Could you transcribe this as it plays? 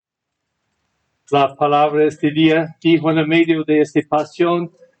La palabra este día dijo en el medio de esta pasión,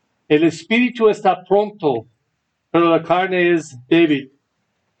 el espíritu está pronto, pero la carne es débil.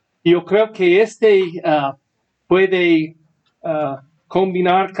 Y yo creo que puede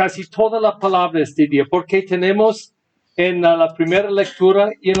combinar casi toda la palabra este día, porque tenemos en la primera lectura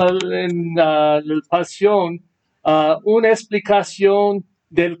y en la pasión una explicación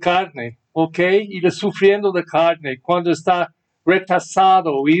del carne, ¿ok? Y de sufriendo de carne, cuando está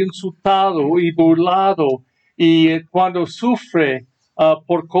rechazado y insultado y burlado, y cuando sufre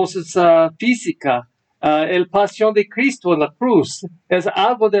por cosas físicas. El Pasión de Cristo en la cruz es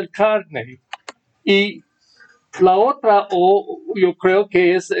algo del carne. Y la otra, yo creo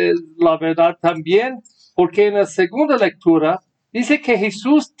que es la verdad también, porque en la segunda lectura dice que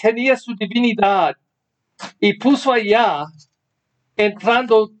Jesús tenía su divinidad y puso allá,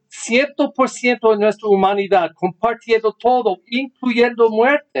 entrando 100% en nuestra humanidad, compartiendo todo, incluyendo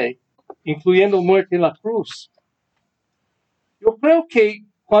muerte en la cruz. Yo creo que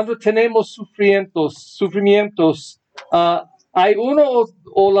cuando tenemos sufrimientos, hay uno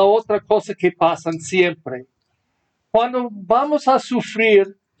o la otra cosa que pasan siempre. Cuando vamos a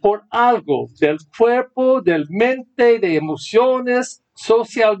sufrir por algo del cuerpo, del mente, de emociones,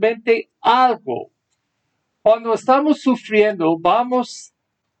 socialmente algo. Cuando estamos sufriendo, vamos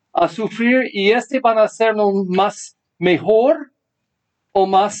a sufrir y van a hacernos más mejor o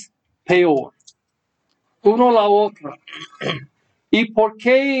más peor. Uno o la otra. Y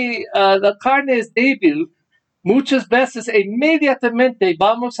porque la carne es débil, muchas veces inmediatamente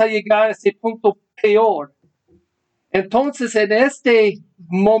vamos a llegar a ese punto peor. Entonces, en este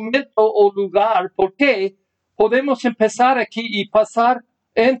momento o lugar, ¿por qué? Podemos empezar aquí y pasar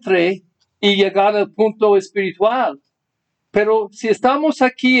entre y llegar al punto espiritual. Pero si estamos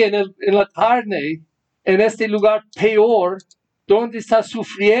aquí en la carne, en este lugar peor, donde está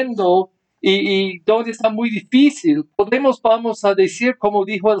sufriendo y donde está muy difícil, vamos a decir, como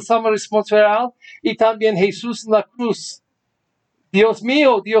dijo el Salmo responsorial y también Jesús en la cruz, Dios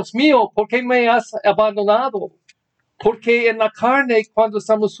mío, ¿por qué me has abandonado? Porque en la carne, cuando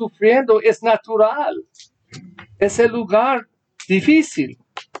estamos sufriendo, es natural. Es el lugar difícil.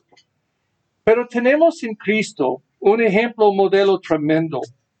 Pero tenemos en Cristo un ejemplo, un modelo tremendo.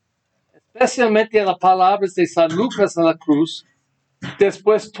 Especialmente en las palabras de San Lucas en la cruz.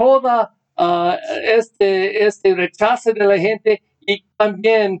 Después toda este rechazo de la gente y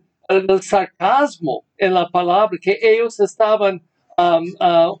también el sarcasmo en la palabra, que ellos estaban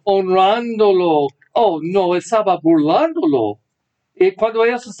honrándolo. Oh, no, estaba burlándolo. Y cuando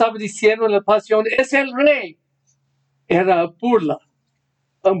ellos estaban diciendo en la pasión, es el rey, era burla.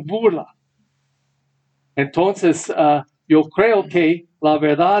 Entonces, yo creo que la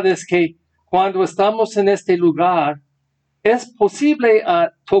verdad es que cuando estamos en este lugar, es posible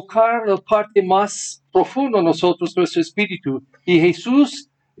tocar la parte más profunda de nosotros, nuestro espíritu. Y Jesús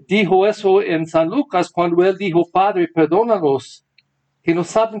dijo eso en San Lucas cuando él dijo, Padre, perdónanos, que no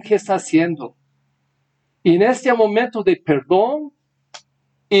saben qué está haciendo. Y en este momento de perdón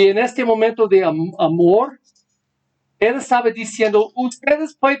y en este momento de amor, él estaba diciendo,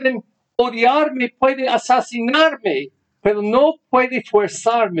 ustedes pueden odiarme, pueden asesinarme, pero no pueden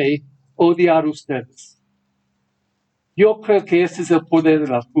forzarme a odiar a ustedes. Yo creo que ese es el poder de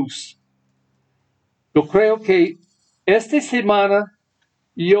la cruz. Yo creo que esta semana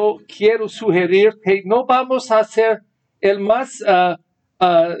yo quiero sugerir que no vamos a hacer el más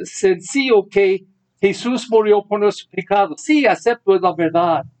sencillo que Jesús murió por nuestros pecados. Sí, acepto la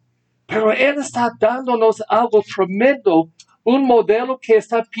verdad. Pero Él está dándonos algo tremendo, un modelo que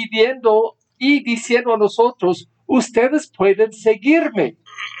está pidiendo y diciendo a nosotros, ustedes pueden seguirme.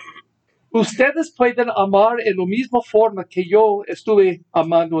 Ustedes pueden amar en la misma forma que yo estuve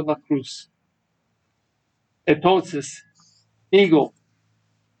amando en la cruz. Entonces, digo,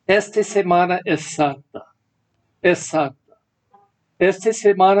 esta semana es santa. Es santa. Esta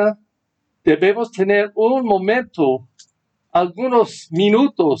semana debemos tener un momento, algunos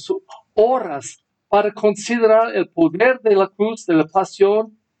minutos, horas, para considerar el poder de la cruz, de la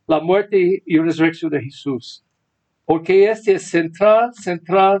pasión, la muerte y resurrección de Jesús. Porque este es central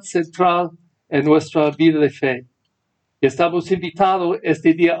en nuestra vida de fe. Estamos invitados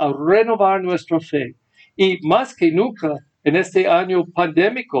este día a renovar nuestra fe. Y más que nunca, en este año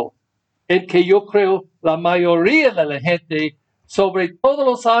pandémico, en que yo creo la mayoría de la gente, sobre todos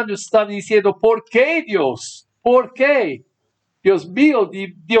los años, está diciendo, ¿por qué Dios? ¿Por qué? Dios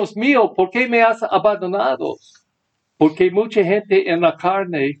mío, ¿por qué me has abandonado? Porque mucha gente en la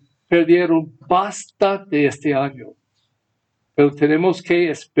carne perdieron bastante este año. Pero tenemos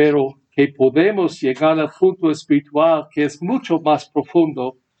espero que podemos llegar al punto espiritual que es mucho más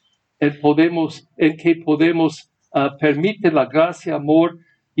profundo, en que podemos permitir la gracia, amor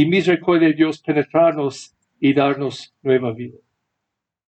y misericordia de Dios penetrarnos y darnos nueva vida.